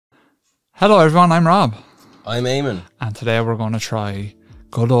Hello everyone, I'm Rob. I'm Eamon. And today we're going to try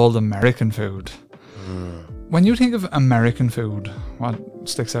good old American food. When you think of American food, what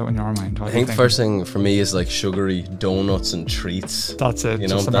sticks out in your mind? I think the first thing for me is like sugary donuts and treats. That's it. You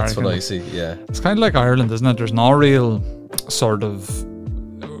know, that's what I see, yeah. It's kind of like Ireland, isn't it? There's no real sort of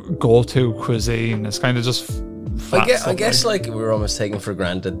go-to cuisine. It's kind of just I guess like we were almost taking for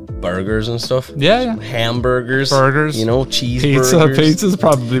granted burgers and stuff. Yeah. Hamburgers. Burgers. You know, cheeseburgers. Pizza's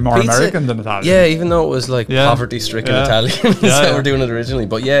probably more American than Italian. Yeah, even though it was like poverty-stricken Italian. That's how we're doing it originally.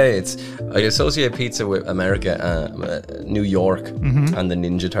 But yeah, I associate pizza with America, New York, and the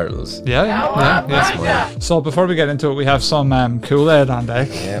Ninja Turtles. Yeah. So before we get into it, we have some Koolaid on deck.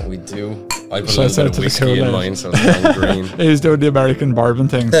 Yeah, we do. I put a little bit of whiskey in mine, so it's green. He's doing the American bourbon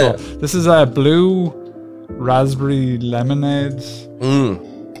thing. So this is a blue raspberry lemonade.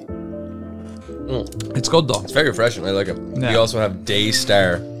 It's good though. It's very refreshing. I like it. Yeah. We also have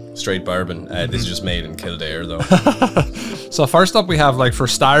Daystar straight bourbon. This is just made in Kildare though. So first up we have, like, for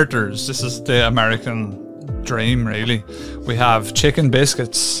starters, this is the American dream really. We have chicken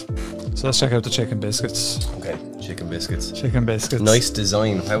biscuits. So let's check out the chicken biscuits. Okay, chicken biscuits. Chicken biscuits. Nice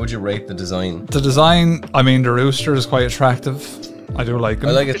design. How would you rate the design? The design, I mean, the rooster is quite attractive. I do like him.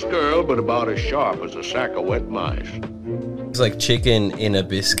 I like it. This girl, but about as sharp as a sack of wet mice. It's like chicken in a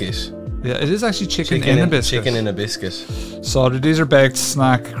biscuit. Yeah, it is actually chicken in a biscuit. Chicken in a biscuit. So these are baked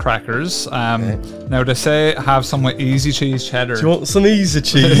snack crackers. Now they say have some with easy cheese cheddar. Do you want some easy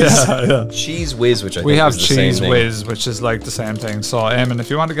cheese? Yeah. Cheese whiz, which I we think have is the same cheese thing. whiz, which is like the same thing. So Eamon, if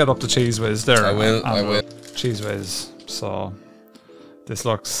you want to get up to cheese whiz there, I will. Cheese whiz. So this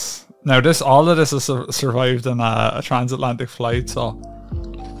looks. Now all of this has survived in a transatlantic flight. So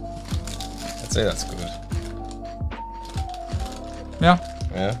I'd say that's good. Yeah.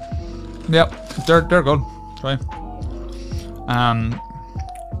 Yep, they're good. Try.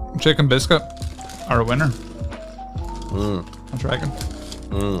 Chicken biscuit are a winner. What you reckon?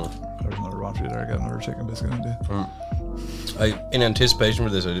 There's another rotary there. Get another chicken biscuit into. In anticipation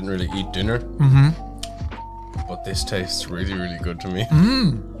for this, I didn't really eat dinner. But this tastes really, really good to me.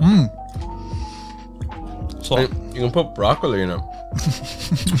 So you can put broccoli in it,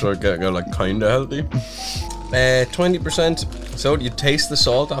 so it get like kinda healthy. 20%. So you taste the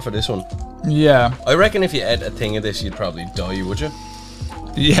salt off of this one. yeah, I reckon if you ate a thing of this, you'd probably die, would you?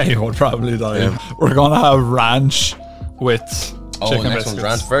 you would probably die. Yeah. We're gonna have ranch with chicken next biscuits. one's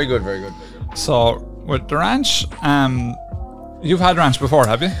ranch. Very good, very good. So with the ranch, you've had ranch before,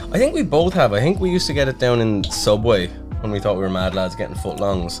 have you? I think we both have. I think we used to get it down in Subway when we thought we were mad lads getting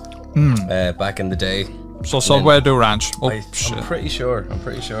footlongs back in the day. So Subway do ranch. Oh, I'm pretty sure.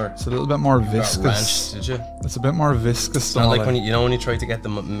 It's a little bit more viscous. Ranch, did you? It's a bit more viscous. Not like when you try to get the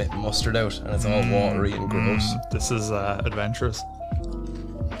mustard out and it's all watery and gross. This is adventurous.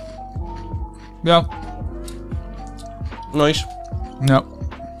 Yeah. Nice. Yep.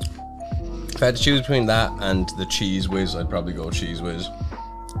 If I had to choose between that and the cheese whiz, I'd probably go cheese whiz.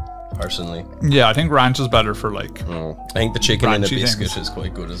 Personally. Yeah, I think ranch is better for like. I think the chicken in a ranchy biscuit things. is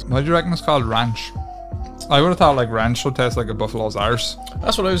quite good as well. Why do you reckon it's called ranch? I would have thought like ranch would taste like a buffalo's arse.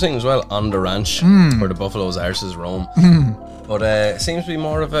 That's what I was thinking as well, on the ranch, where the buffalo's arses roam. But it seems to be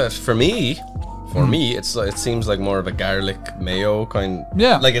more of a, for me, it seems like more of a garlic mayo kind.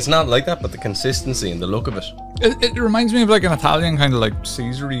 Yeah. Like it's not like that, but the consistency and the look of it. It reminds me of like an Italian kind of like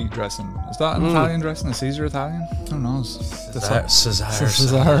Caesar-y dressing. Is that an Italian dressing? A Caesar Italian? Who knows? Caesar.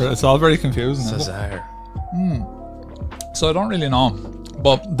 It's all very confusing. Caesar. So I don't really know.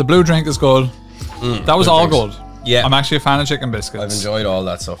 But the blue drink is good. That was all good. Yeah. I'm actually a fan of chicken biscuits. I've enjoyed all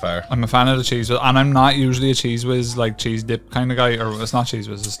that so far. I'm a fan of the cheese whiz, and I'm not usually a cheese whiz, like cheese dip kind of guy, or it's not cheese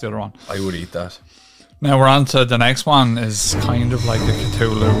whiz, it's the other one. I would eat that. Now we're on to the next one, is kind of like a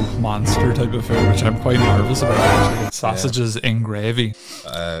Cthulhu monster type of food, which I'm quite nervous about actually. It's sausages in gravy.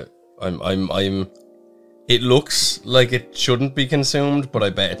 It looks like it shouldn't be consumed, but I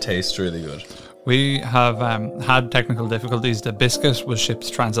bet it tastes really good. We have had technical difficulties. The biscuit was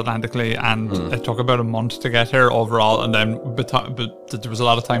shipped transatlantically, and it took about a month to get here overall. And then, but there was a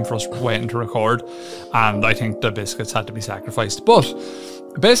lot of time for us waiting to record, and I think the biscuits had to be sacrificed. But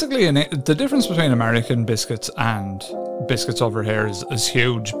basically, the difference between American biscuits and biscuits over here is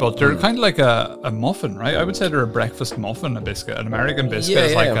huge. But they're kind of like a muffin, right? I would say they're a breakfast muffin. A biscuit, an American biscuit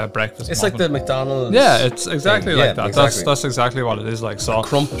is like a breakfast. It's muffin. like the McDonald's. Yeah, it's exactly like that. Exactly. That's exactly what it is like. So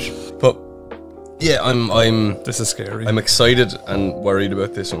crumpet, but. Yeah, I'm. This is scary. I'm excited and worried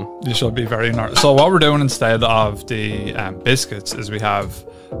about this one. You should be very nervous. So what we're doing instead of the biscuits is we have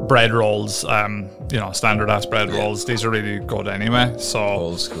bread rolls. Standard ass bread rolls. These are really good anyway. So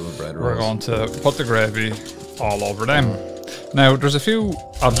Old school bread rolls. we're going to put the gravy all over them. Now, there's a few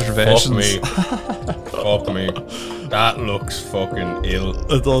observations. Fuck me. That looks fucking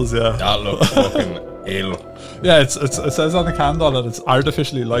ill. It does, yeah. That looks fucking ill. Yeah, it says on the can though that it's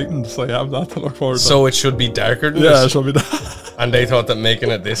artificially lightened, so you have that to look forward to. So it should be darker than yeah, this? it should be that. And they thought that making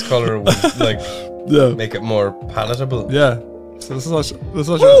it this color would like make it more palatable. Yeah. So this is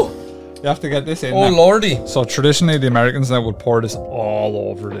what you have to get this in. Oh now. lordy. So traditionally the Americans now would pour this all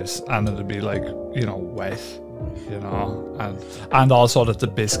over this and it'd be like, you know, wet. You know, and also that the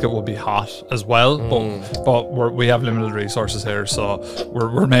biscuit will be hot as well, but we have limited resources here, so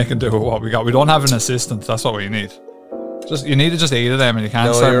we're making do with what we got. We don't have an assistant. That's what we need. You need to just eat of them, and you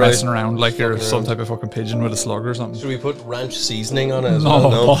can't start messing around like you're some type of fucking pigeon with a slug or something. Should we put ranch seasoning on it as well?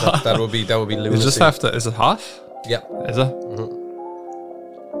 No, that would be lunacy. You just have to. Is it hot? Yeah. Is it?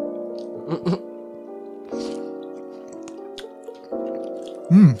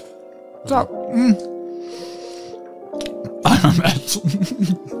 I'm a mess.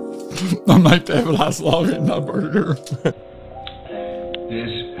 I'm like David Hasselhoff eating that burger. This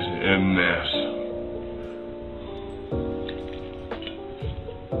is a mess.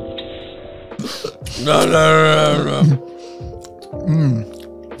 No.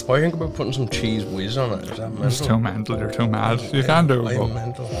 What do you think about putting some cheese whiz on it? Is that mental? It's too mental. You're too mad. You can do it. I'm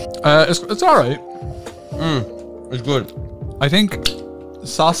mental. It's all right. It's good. I think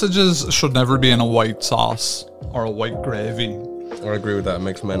sausages should never be in a white sauce or a white gravy. I agree with that. It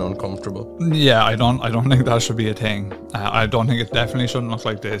makes men uncomfortable. Yeah, I don't think that should be a thing. I don't think it definitely shouldn't look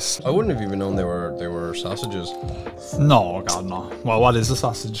like this. I wouldn't have even known they were sausages. No, God, no. Well, what is a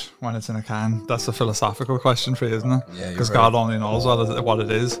sausage when it's in a can? That's a philosophical question for you, isn't it? Yeah, because God only knows what it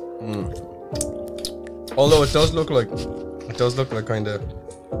is. Although it does look like kind of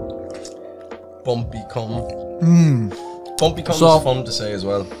bumpy cum. Bumpy cum is fun to say as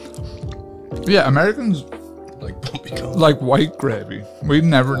well. Yeah, Americans like bumpy cum. like white gravy. We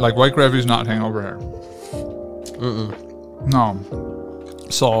never like white gravy is not a thing over here. No.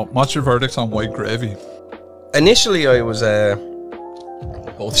 So, what's your verdict on white gravy? Initially, I was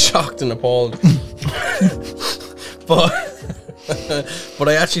both shocked and appalled, but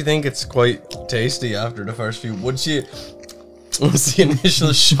I actually think it's quite tasty after the first few. Once the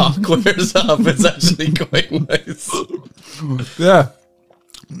initial shock wears off, it's actually quite nice. Yeah,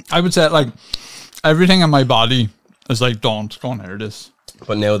 I would say like everything in my body is like, don't go near this.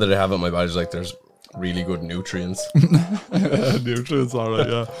 But now that I have it, my body's like, there's really good nutrients. Nutrients, alright,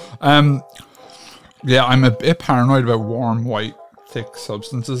 yeah. Yeah, I'm a bit paranoid about warm, white, thick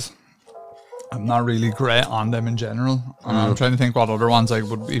substances. I'm not really great on them in general. I'm trying to think what other ones I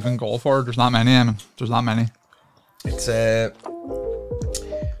would even go for. There's not many, Eamon. There's not many. It's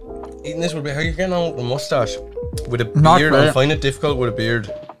eating this would be how you getting on with a mustache. With a Not beard, great. I find it difficult with a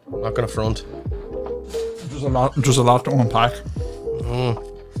beard. Not gonna front. There's a lot to unpack.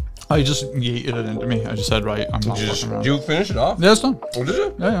 I just yeeted it into me. I just said, right, I'm not fucking around. Did you finish it off? Yeah, it's done. Oh, did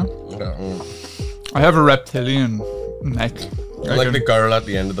you? Yeah. Okay. I have a reptilian neck. Like the girl at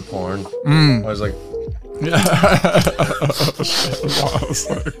the end of the porn. I was like,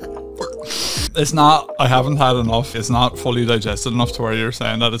 It's not, I haven't had enough. It's not fully digested enough to where you're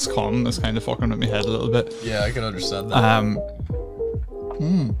saying that it's come. It's kind of fucking with my head a little bit. yeah, I can understand that.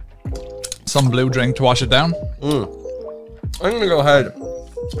 Some blue drink to wash it down. I'm gonna go ahead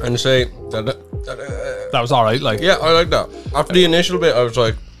and say that. That was alright, like. Yeah, I like that. After the initial bit, I was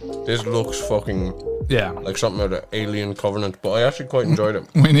like, this looks fucking Yeah. like something out of Alien Covenant, but I actually quite enjoyed it.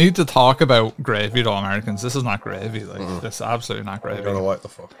 We need to talk about gravy though, Americans. This is not gravy, like. This is absolutely not I gravy. don't know what the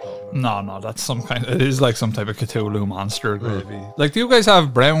fuck. No, that's some kind it is like some type of Cthulhu monster gravy. Like, do you guys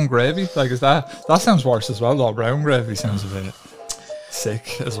have brown gravy? Like, is that sounds worse as well though. Brown gravy sounds a bit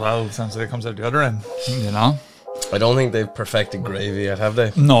sick as well. It sounds like it comes out the other end, you know? I don't think they've perfected gravy yet, have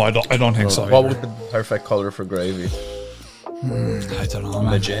they? No, I don't think so. What either. would the perfect color for gravy? I don't know,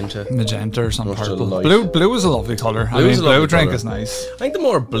 man. Magenta or some Mustard purple. light. Blue is a lovely color. Blue is a lovely blue drink colour. is nice. I think the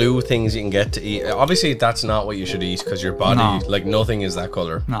more blue things you can get to eat, obviously that's not what you should eat because your body, No. like nothing is that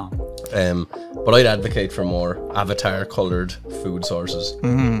color. No. But I'd advocate for more avatar colored food sources. Now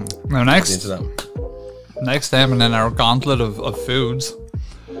Into next that. time in our gauntlet of foods,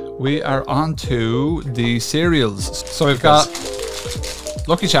 we are on to the cereals. So we've got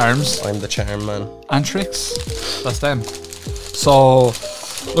Lucky Charms I'm the charm man. and Trix. That's them. So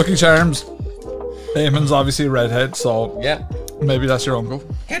Lucky Charms. Eamon's obviously a redhead, so Yeah. maybe that's your uncle.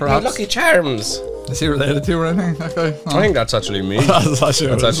 Get me perhaps. Lucky Charms. Is he related to you or anything? Okay. I think that's actually me. That's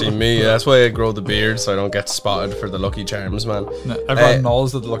actually me. Yeah, that's why I grow the beard so I don't get spotted for the Lucky Charms, man. No, everyone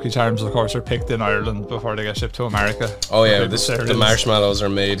knows that the Lucky Charms, of course, are picked in Ireland before they get shipped to America. Oh yeah, the marshmallows are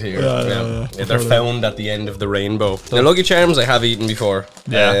made here. Yeah, they're found at the end of the rainbow. The Lucky Charms I have eaten before.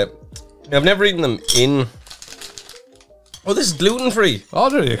 Yeah. I've never eaten them in... Oh, this is gluten-free. Oh,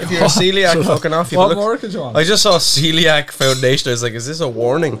 there you go. If you're a celiac, fucking off you. What more could you want? I just saw celiac foundation. I was like, is this a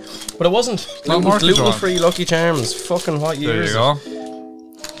warning? But it wasn't. Gluten-free Lucky Charms. Fucking what years? There you go.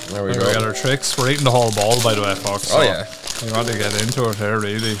 There we go. We got our tricks. We're eating the whole ball, by the way, folks. Oh, yeah. We want to get into it here,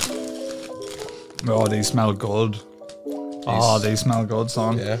 really. Oh, these smell good. Oh, these smell good,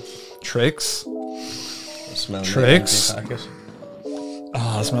 son. Yeah. Tricks. Smell Tricks. Packet.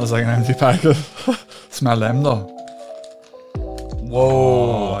 Oh, it smells like an empty packet. Smell them, though.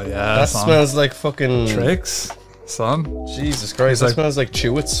 Whoa. Oh, yeah, that son. smells like fucking... Tricks, son. Jesus Christ, that smells like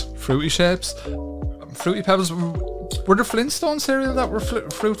Chewits. Fruity shapes. Fruity Pebbles. Were there Flintstone cereal that were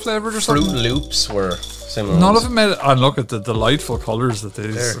fruit flavoured or something? Fruit Loops were similar. None of them made it. And look at the delightful colours that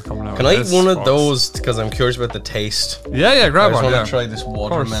these are coming out. Can I eat one of those? Because I'm curious about the taste. Yeah, grab one. I just want to try this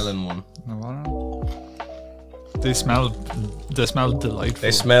watermelon one. They smell delightful.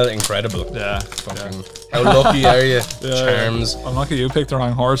 They smell incredible. Yeah. Fucking. How lucky are you, Charms? I'm lucky you picked the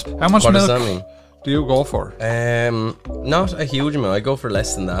wrong horse. How much What milk does that mean? do you go for? Not a huge amount. I go for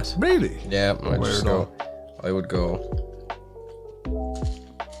less than that. Really? Yeah, I would go.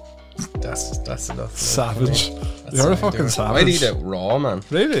 That's enough. Savage. You're a fucking savage. I'd eat it raw, man.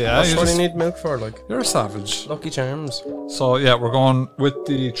 Really? Yeah. That's what you need milk for, like. You're a savage. Lucky Charms. So yeah, we're going with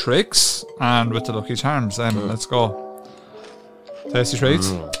the tricks and with the Lucky Charms. Then let's go. Tasty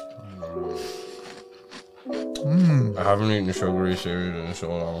treats. I haven't eaten a sugary cereal in so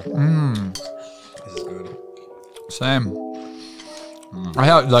long. This is good. Same.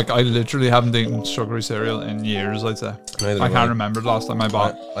 I literally haven't eaten sugary cereal in years, I'd say. I can't remember the last time I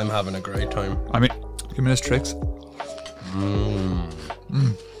bought. I'm having a great time. I mean, give me this tricks.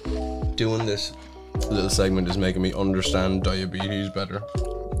 Doing this little segment is making me understand diabetes better.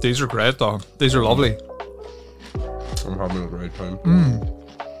 These are great though. These are lovely. I'm having a great time.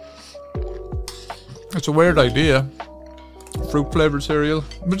 It's a weird idea. Fruit flavoured cereal.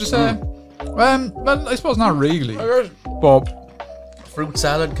 Would you say? Well, I suppose not really. But fruit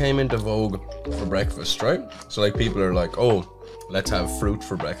salad came into vogue for breakfast, right? So like people are like, oh, let's have fruit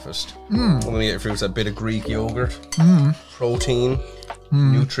for breakfast. I'm gonna get fruits, a bit of Greek yogurt, protein,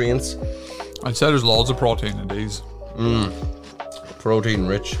 nutrients. I'd say there's loads of protein in these. Protein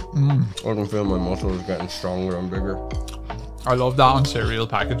rich. I can feel my muscles getting stronger and bigger. I love that on cereal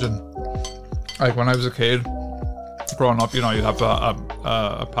packaging. Like when I was a kid, growing up, you know, you'd have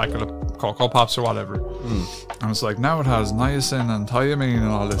a packet of Cocoa Pops or whatever. And it's like, now it has niacin and thiamine and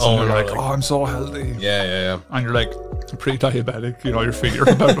all this. And you're like, oh, I'm so healthy. Yeah. And you're like pre-diabetic, you know, your figure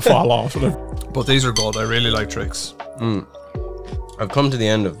about to fall off. But these are good. I really like tricks. I've come to the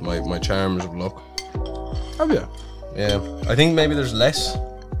end of my charms of luck. Have you? Yeah. I think maybe there's less.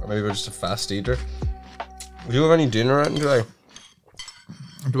 Or maybe we're just a fast eater. Did you have any dinner or anything today?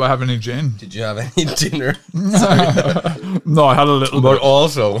 Do I have any gin? Did you have any dinner? No, I had a little But bit.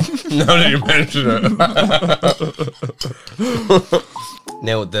 also, now that you mention it.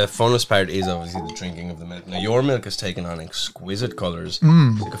 Now, the funnest part is obviously the drinking of the milk. Now, your milk has taken on exquisite colours.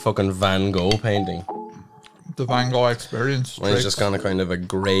 It's like a fucking Van Gogh painting. The Van Gogh experience. Mine's just kind of a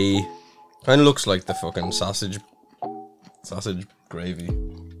grey. Kind of looks like the fucking sausage gravy.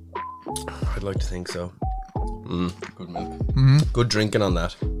 I'd like to think so. Good milk. Good drinking on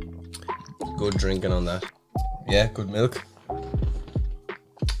that. Good drinking on that. Yeah, good milk.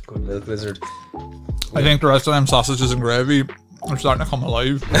 Good milk, lizard. I think the rest of them sausages and gravy are starting to come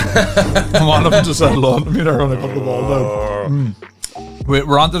alive. I want them to settle on to me there when I put the ball down.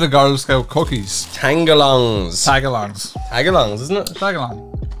 We're on to the Girl Scout cookies. Tangalongs. Tagalongs. Tagalongs, isn't it? Tagalong.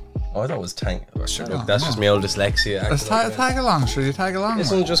 Oh, I thought it was tang. Oh, sure, look, that's just my old dyslexia. It's tagalong, sure, you tag along.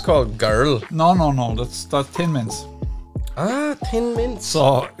 This one's just called Girl. No, that's Tin Mints. Ah, Tin Mints.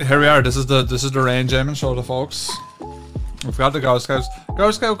 So here we are. This is the range Eamon showed the folks. We've got the Girl Scouts.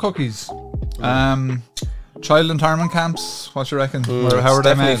 Girl Scout cookies. Child internment camps. What you reckon? How are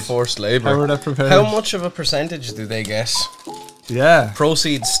they made? Forced labour. How are they prepared? How much of a percentage do they get? Yeah.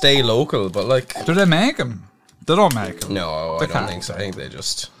 Proceeds stay local, but like. Do they make them? They don't make them. No, I don't think so. I think they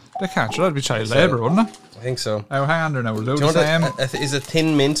just. They can't. Sure, that'd be child labour, wouldn't it? I think so. Oh, hang on there now. We'll do Do you the know same. is a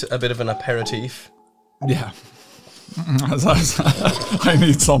Thin Mint a bit of an aperitif? Yeah. I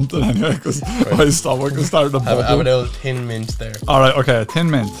need something anyway because my stomach is starting to bubble. Have an old Thin Mint there. Alright, okay, Tin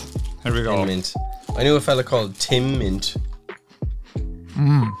Mint. Here we go. Tin Mint. I knew a fella called Tim Mint.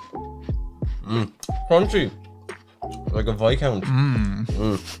 Crunchy. Like a Viscount.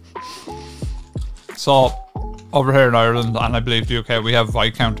 So, over here in Ireland, and I believe the UK, we have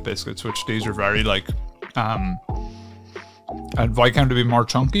Viscount biscuits, which these are very like, and Viscount to be more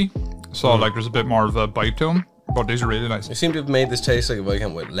chunky. So like there's a bit more of a bite to them, but these are really nice. They seem to have made this taste like a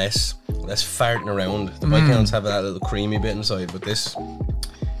Viscount with less farting around. The Viscounts have that little creamy bit inside, but this...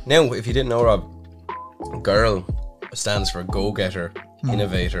 Now, if you didn't know, Rob, GIRL stands for go-getter,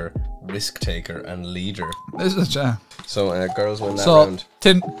 innovator, risk-taker, and leader. This is So girls win that so round.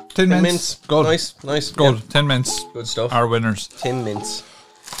 tin mints. Good. Nice. Good. Yeah. Tin mints. Good stuff. Are winners. Tin mints.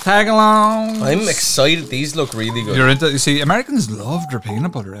 Tag along. I'm excited. These look really good. You're into. You see, Americans love their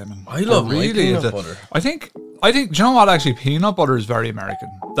peanut butter, Eamon. I love my peanut into, butter. I think. Do you know what? Actually, peanut butter is very American.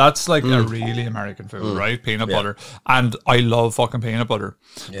 That's like a really American food, right? Peanut butter, and I love fucking peanut butter.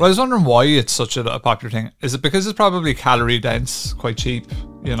 Yeah. But I was wondering why it's such a popular thing. Is it because it's probably calorie dense, quite cheap?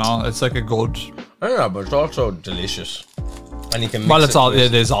 You know, it's like a good. I don't know, but it's also delicious. And you can mix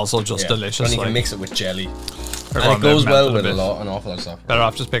it is also just delicious. And you can mix it with jelly. And it goes well with an awful lot of stuff. Better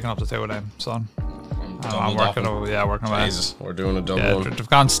off just picking up the two of them, son. I'm working away. Jesus, we're doing a double one. They've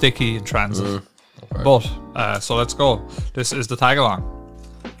gone sticky in transit. Okay. But, so let's go. This is the tag along.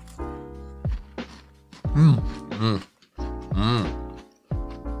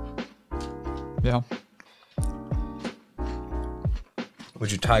 Yeah.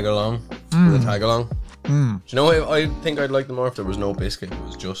 Would you tag along? For the tag along? Do you know what I think I'd like them more if there was no biscuit? It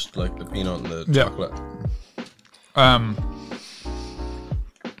was just like the peanut and the chocolate.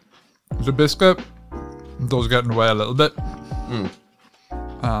 The biscuit does get in the way a little bit.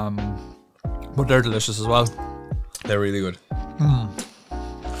 But they're delicious as well. They're really good.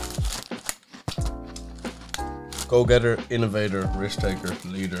 Go-getter, innovator, risk-taker,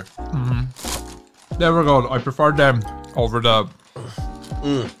 leader. They were good. I preferred them over the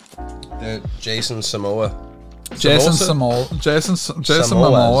Jason Samoa. Jason Samoa. Jason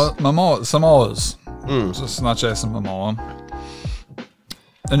Samoas. Just not Jason Momoa.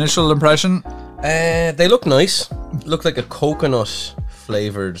 Initial impression? They look nice. Look like a coconut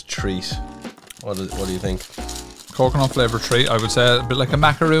flavored treat. What do you think? Coconut flavored treat, I would say a bit like a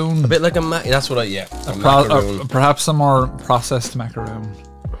macaroon. A bit like that's what macaroon. Perhaps a more processed macaroon.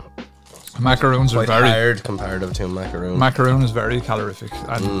 Macaroons are very hard comparative to a macaroon. Macaroon is very calorific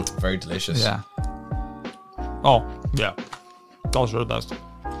and very delicious. Yeah. Oh, yeah. Those are the best.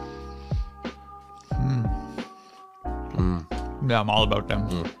 Yeah, I'm all about them.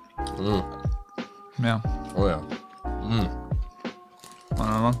 Yeah. Oh yeah. I don't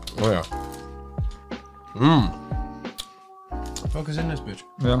know. Oh yeah. The fuck is in this bitch?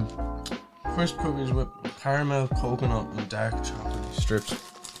 Yeah. Crisp cookies with caramel, coconut, and dark chocolate strips.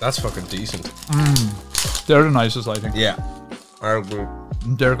 That's fucking decent. They're the nicest, I think. Yeah. I agree.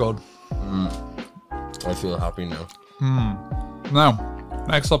 They're good. I feel happy now. Now,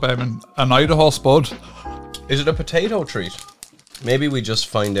 next up, Eamon, an Idaho Spud. Is it a potato treat? Maybe we just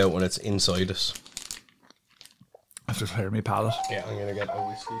find out when it's inside us. I have to clear my palate. Yeah, I'm gonna get a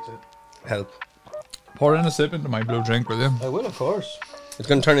whiskey to help. Pour in a sip into my blue drink, will you? I will, of course. It's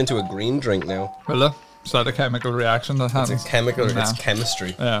gonna turn into a green drink now. Will it? Is that a chemical reaction that happens? It's a chemical, it's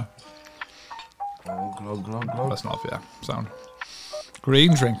chemistry. Yeah. Glug, glug, glug. That's enough, yeah. Sound.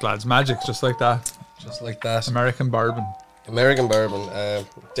 Green drink, lads. Magic, just like that. Just like that. American bourbon. American bourbon.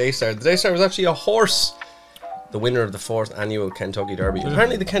 Daystar. The Daystar was actually a horse. The winner of the 4th annual Kentucky Derby.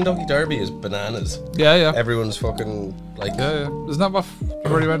 Apparently the Kentucky Derby is bananas. Yeah, yeah. Everyone's fucking like... Yeah, yeah. Isn't that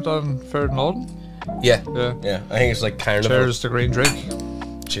where he went on Fair and Loden? Yeah. Yeah. Yeah. I think it's like carnival. Cheers to green drink.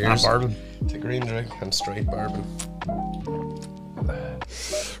 Cheers. And bourbon. To green drink and straight bourbon.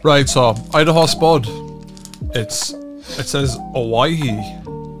 Right, so Idaho Spud. It says Owyhee.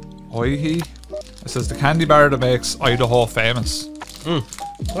 Owyhee? It says the candy bar that makes Idaho famous.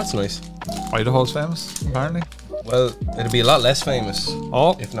 That's nice. Idaho's famous, apparently. Well, it'd be a lot less famous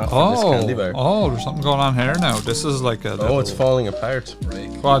if not for this candy bar. Oh, there's something going on here now. This is like a. Oh, it's falling apart.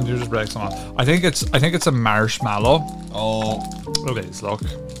 Break. Go on, you just break some off. I think it's a marshmallow. Oh, look at this. Look,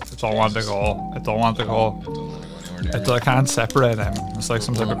 it don't want to go. It don't want to go. I can't separate them. It's like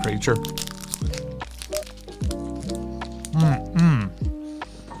some type of creature.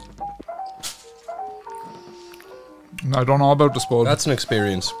 I don't know about the Spud. That's an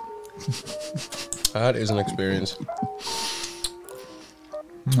experience. That is an experience.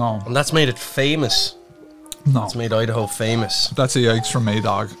 No. And that's made it famous. No. It's made Idaho famous. That's a yikes from me,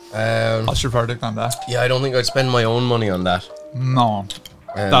 dog. What's your verdict on that? Yeah, I don't think I'd spend my own money on that. No.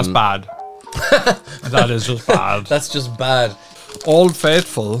 That's bad. That is just bad. That's just bad. Old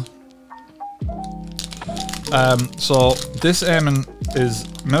Faithful. So this Eamon is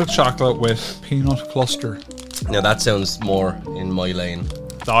milk chocolate with peanut cluster. Now that sounds more in my lane.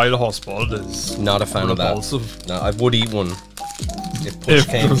 The Idaho Spud is Not a fan repulsive. of that. No, I would eat one if push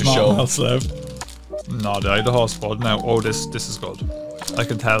came to shove. Else left. No, the Idaho Spud now. Oh, this is good. I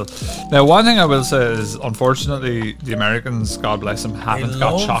can tell. Now, one thing I will say is, unfortunately, the Americans, God bless them, haven't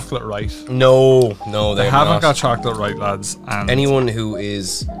got chocolate right. No, they haven't got chocolate right, lads. And anyone who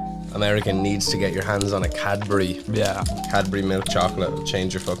is American needs to get your hands on a Cadbury. Yeah. Cadbury milk chocolate will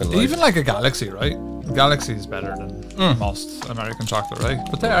change your fucking life. Even like a Galaxy, right? Galaxy is better than most American chocolate, right?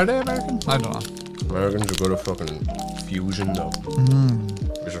 But are they American? I don't know. Americans are good at fucking fusion, though.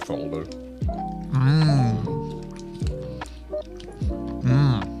 It's a fucking good.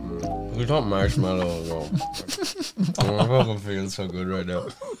 We don't marshmallow though. I'm fucking feeling so good right now.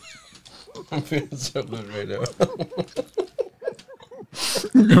 I'm feeling so good right now.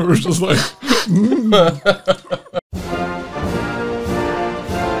 It was just like.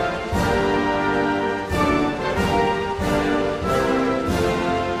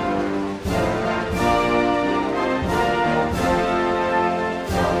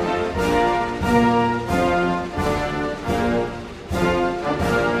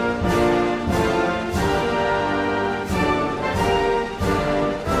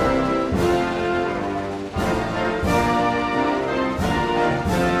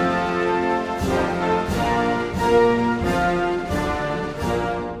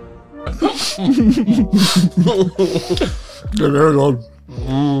 They're very good.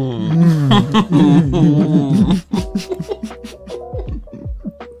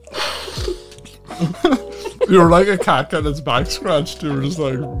 You were like a cat getting its back scratched. You were just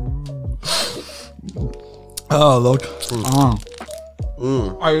like, oh look.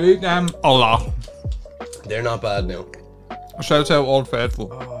 I eat them a lot. They're not bad now. Shout out Old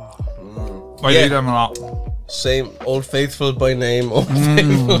Faithful. I eat them a lot. Same, Old Faithful by name, Old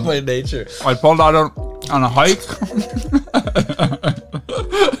Faithful by nature. I pulled that out on a hike.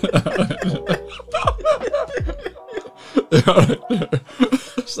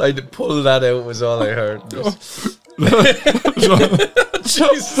 So I had to pull that out was all I heard.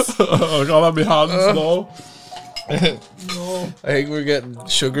 Jesus. I got on my hands now. No. I think we're getting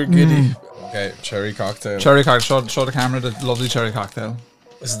sugar giddy. Okay, cherry cocktail. Cherry cocktail. Show the camera the lovely cherry cocktail.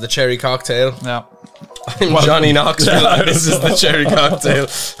 This is the cherry cocktail. Yeah. I'm Johnny Knoxville and this is the cherry cocktail.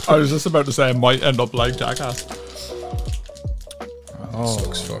 I was just about to say I might end up like Jackass. Oh. This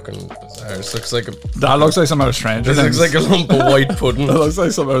looks fucking bizarre. This looks like a... That looks like some out of Stranger Things. This looks like a lump of white pudding. That looks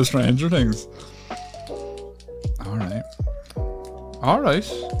like some out of Stranger Things. Alright.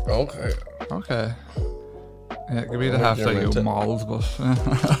 Alright. Okay. Okay. Yeah, give me the half that you mauled, but...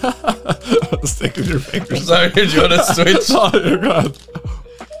 Stick with your fingers. Sorry, do you want to switch? Oh, you're good.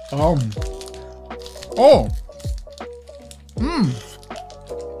 Oh.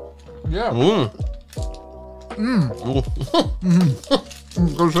 Yeah.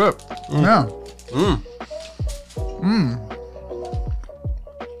 Good shit. Yeah.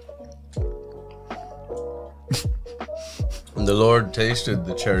 And the Lord tasted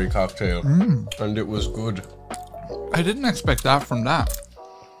the cherry cocktail, and it was good. I didn't expect that from that.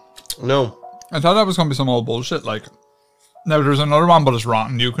 No. I thought that was going to be some old bullshit, like... Now, there's another one, but it's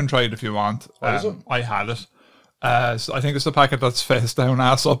rotten. You can try it if you want. Is it? I had it. So I think it's the packet that's face down,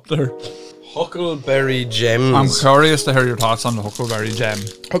 ass up there. Huckleberry Gems. I'm curious to hear your thoughts on the Huckleberry Gem.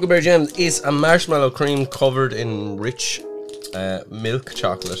 Huckleberry Gems is a marshmallow cream covered in rich milk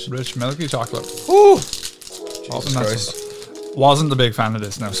chocolate. Rich milky chocolate. Ooh! Jesus Christ. Wasn't a big fan of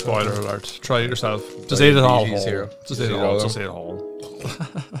this now, spoiler alert. Try it yourself. Just eat it all whole. Here. Just eat it all. Just eat it whole.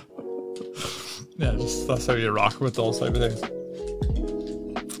 Yeah, just that's how you rock with those type of things.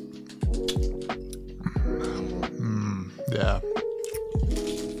 Yeah.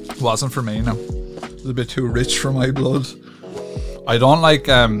 Wasn't for me, no. It was a bit too rich for my blood. I don't like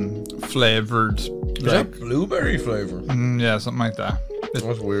flavoured... Is that blueberry flavour? Yeah, something like that.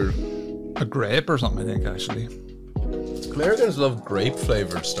 That's weird. A grape or something, I think, actually. Americans love grape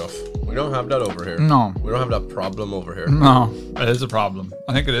flavoured stuff. We don't have that over here. No. We don't have that problem over here. No, it is a problem.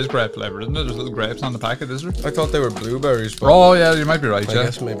 I think it is grape flavoured, isn't it? There's little grapes on the packet, is there? I thought they were blueberries. But oh, yeah, you might be right, I yeah.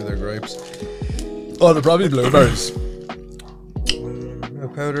 guess maybe they're grapes. Oh, they're probably blueberries.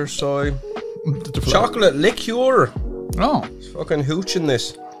 Milk powder, soy. Chocolate liqueur. Oh. It's fucking hooching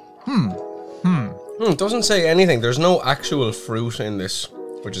this. It doesn't say anything. There's no actual fruit in this,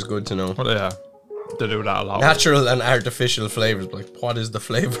 which is good to know. Well, yeah. They do that a lot. Natural and artificial flavors. Like, what is the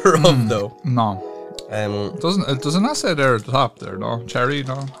flavor of though? No. Doesn't that say there at the top there? No, cherry.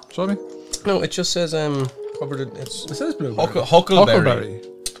 No, show me. No, it just says covered in. It says blueberry. Huckleberry.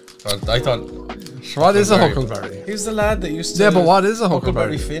 I thought. So what is a huckleberry? He's the lad that used to. Yeah, but what is a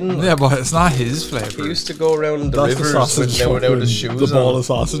huckleberry? Finn. Yeah, but it's not his flavour. He used to go around the That's rivers the sausage without his shoes The ball on. of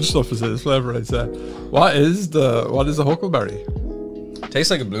sausage stuff is his flavour, I'd say. What is a huckleberry? Tastes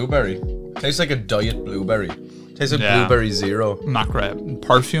like a blueberry. Tastes like a diet blueberry. Tastes like blueberry zero. Not great.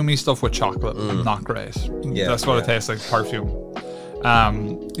 Perfumey stuff with chocolate. Not great. Yeah, that's what it tastes like. Perfume.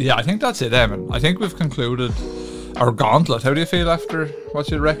 Yeah, I think that's it, Eamon. I think we've concluded our gauntlet. How do you feel after? What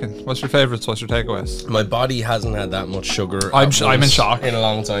do you reckon? What's your favourites? What's your takeaways? My body hasn't had that much sugar. I'm in shock. In a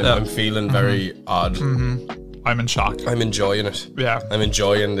long time. Yeah. I'm feeling very odd. I'm in shock. I'm enjoying it. Yeah. I'm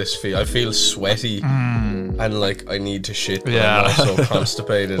enjoying this feel. I feel sweaty and like I need to shit. But Yeah. I'm also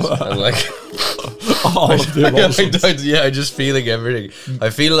constipated and like All of the emotions. yeah, I'm just feeling everything.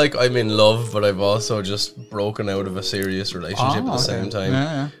 I feel like I'm in love, but I've also just broken out of a serious relationship at the same time.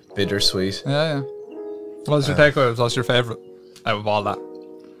 Yeah. Bittersweet. Yeah. What's your takeaways? What's your favourite out of all that?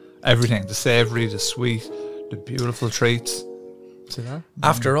 Everything. The savoury, the sweet, the beautiful treats. See that?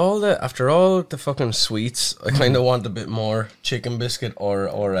 After all the fucking sweets, I kind of want a bit more chicken biscuit or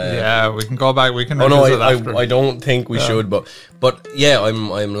yeah, we can go back. We can. Oh no, after. I don't think we should, but yeah,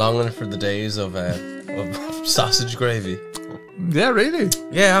 I'm longing for the days of sausage gravy. Yeah, really.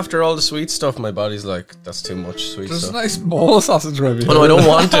 Yeah, after all the sweet stuff, my body's like, that's too much sweet There's stuff. a nice bowl of sausage gravy. Oh no, I don't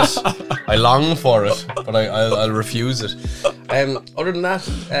want it. I long for it, but I'll refuse it. Other than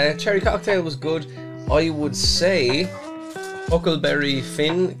that, cherry cocktail was good. I would say Huckleberry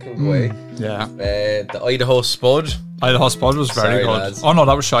Finn can go away. Yeah. The Idaho Spud. Idaho Spud was very Sorry, good. lads. Oh no,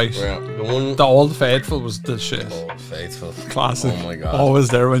 that was shite. Yeah, the one. The Old Faithful was the shit. Oh, faithful. Classic. Oh my god. Always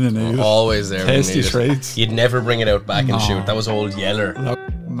there when you need it. Always there. when you Tasty need it. treats. You'd never bring it out back and shoot. That was old Yeller.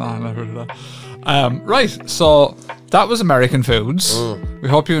 No, never did that. Right, so that was American foods. We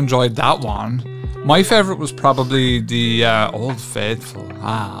hope you enjoyed that one. My favourite was probably the Old Faithful.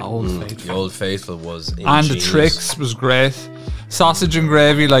 Old Faithful. The Old Faithful was ingenious. And the tricks was great. Sausage and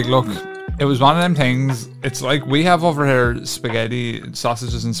gravy, like, look, it was one of them things. It's like we have over here spaghetti,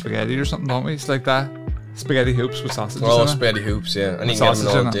 sausages and spaghetti or something, don't we? It's like that. Spaghetti hoops with sausages Oh, in it. spaghetti hoops, yeah. And you can get Sausage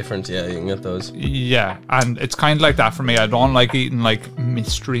them in in all it. different, yeah, you can get those. Yeah, and it's kind of like that for me. I don't like eating like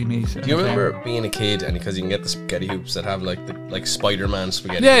mystery meat. Do you remember being a kid and because you can get the spaghetti hoops that have like the Spider-Man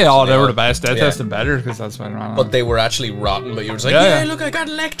spaghetti Yeah, hoops, oh, and they were all- the best. They yeah. tasted better because that's why around. But they were actually rotten, but you were just like, Yeah, yeah, yeah. look, I got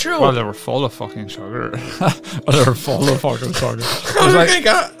electro. Well, they were full of fucking sugar. They were full of fucking sugar. oh, There's, look, like, I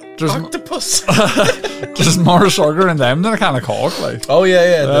got there's- octopus. there's more sugar in them than a can of Coke. Like, oh,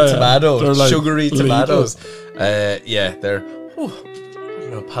 yeah, the yeah. tomatoes. They're like Sugary lethal. tomatoes. Yeah, they're... Whew, I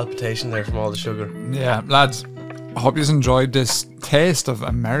don't know, palpitation there from all the sugar. yeah, lads. I hope you enjoyed this taste of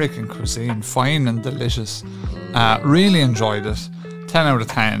American cuisine. Fine and delicious. Really enjoyed it. 10 out of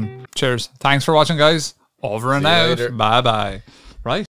 10. Cheers. Thanks for watching, guys. Over and See you out. later. Bye bye. Right.